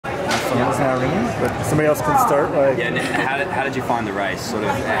It's not ringing, but somebody else can start. Yeah, and how did you find the race? Sort of,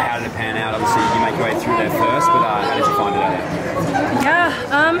 how did it pan out? Obviously, you make your way through there first, but how did you find it out?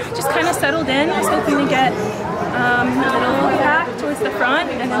 Yeah, just kind of settled in. I was hoping to get a little pack towards the front,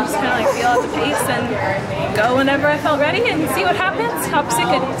 and then just kind of like feel out the pace and go whenever I felt ready and see what happens. Top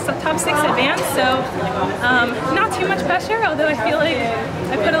six advance, so not too much pressure, although I feel like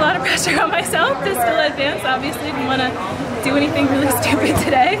I put a lot of pressure on myself to still advance. Obviously, didn't want to do anything really stupid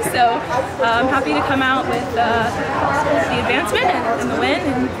today, so I'm happy to come out with the advancement and the win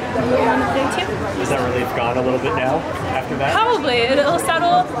and on the day too. Is that relief gone a little bit now after that? Probably. It'll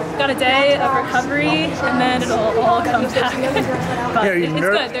settle. Got a day of recovery, and then it'll all come back. But Yeah, it's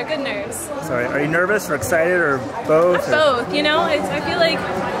good. They're good nerves. Sorry, are you nervous or excited or both? Both. You know, I feel like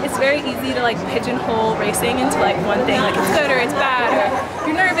it's very easy to like pigeonhole racing into like one thing, like it's good or it's bad, or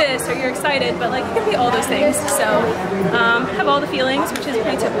you're nervous or you're excited, but like it can be all those things. So have all the feelings, which is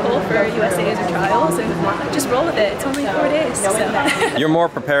pretty typical for USAs or trials, and just roll with it. It's only 4 days. So. You're more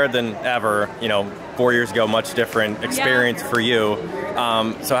prepared than ever. You know, 4 years ago, much different experience for you.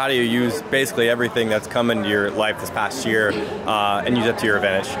 So how do you use basically everything that's come into your life this past year and use it to your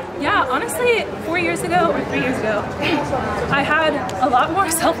advantage? Yeah, honestly, 4 years ago or 3 years ago, I had a lot more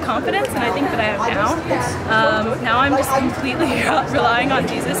self-confidence than I think that I have now. Now I'm just completely relying on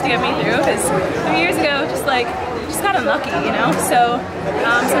Jesus to get me through, because 3 years ago, just got unlucky, you know? So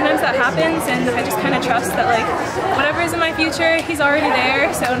sometimes that happens, and I just kind of trust that like whatever is in my future, he's already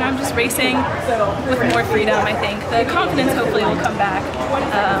there. So now I'm just racing with more freedom, I think. The confidence hopefully will come back when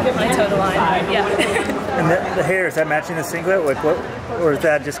I toe the line. Yeah. And the hair, is that matching the singlet? Like what, or is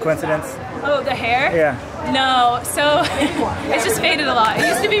that just coincidence? Oh, the hair? Yeah. No, so it's just faded a lot. It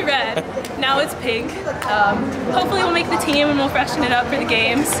used to be red, now it's pink. Hopefully we'll make the team and we'll freshen it up for the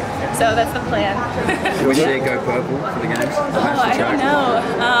games. So that's the plan. Would you go purple for the games? Oh, I don't know.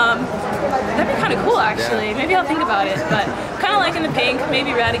 That'd be kind of cool, actually. Maybe I'll think about it, but kind of liking the pink,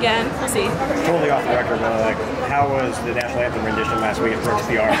 maybe red again. We'll see. Totally off the record, like, how was the national anthem rendition last week at Brooks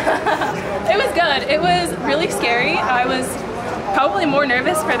PR? It was good. It was really scary. I was probably more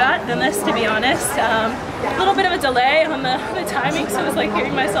nervous for that than this, to be honest. A little bit of a delay on the timing, so it was like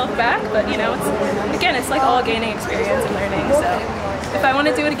hearing myself back, but you know, it's like all gaining experience and learning, so if I want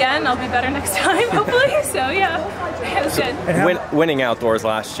to do it again, I'll be better next time, hopefully. So yeah, it was good. Winning outdoors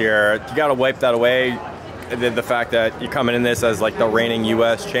last year, you got to wipe that away. The fact that you're coming in this as like the reigning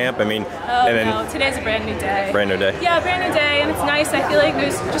U.S. champ, I mean, no, today's a brand new day. Brand new day. Yeah, brand new day, and it's nice. I feel like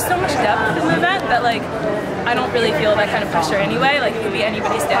there's just so much depth in the event that like I don't really feel that kind of pressure anyway. Like it could be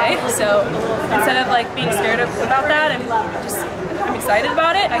anybody's day. So instead of like being scared about that, I'm excited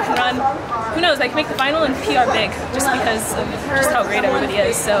about it. I can run. Who knows? I can make the final and PR big just because of just how great everybody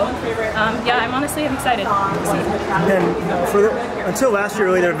is. So yeah, I'm excited. And until last year,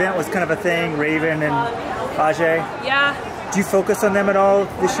 really, the event was kind of a thing. Raven and Ajay. Yeah. Do you focus on them at all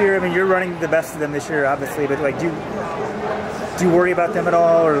this year? I mean, you're running the best of them this year, obviously, but like, do you worry about them at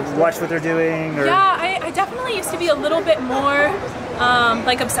all, or watch what they're doing? Or? Yeah, I definitely used to be a little bit more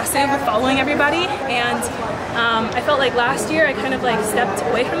like obsessive with following everybody, and I felt like last year I kind of like stepped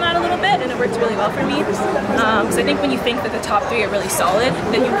away from that a little bit, and it worked really well for me. So I think when you think that the top three are really solid,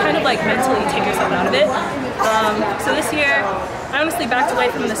 then you kind of like mentally take yourself out of it. So this year, I honestly backed away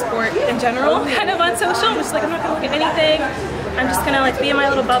from the sport in general, kind of on social. I'm just like, I'm not gonna look at anything. I'm just gonna like be in my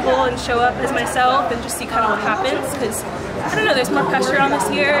little bubble and show up as myself and just see kind of what happens, because I don't know, there's more pressure on this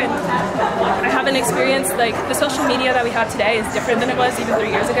year, and I haven't experienced, like, the social media that we have today is different than it was even 3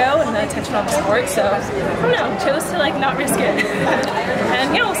 years ago, and the attention on the sport, so I don't know, chose to like not risk it.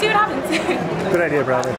 And yeah, we'll see what happens. Good idea, brother.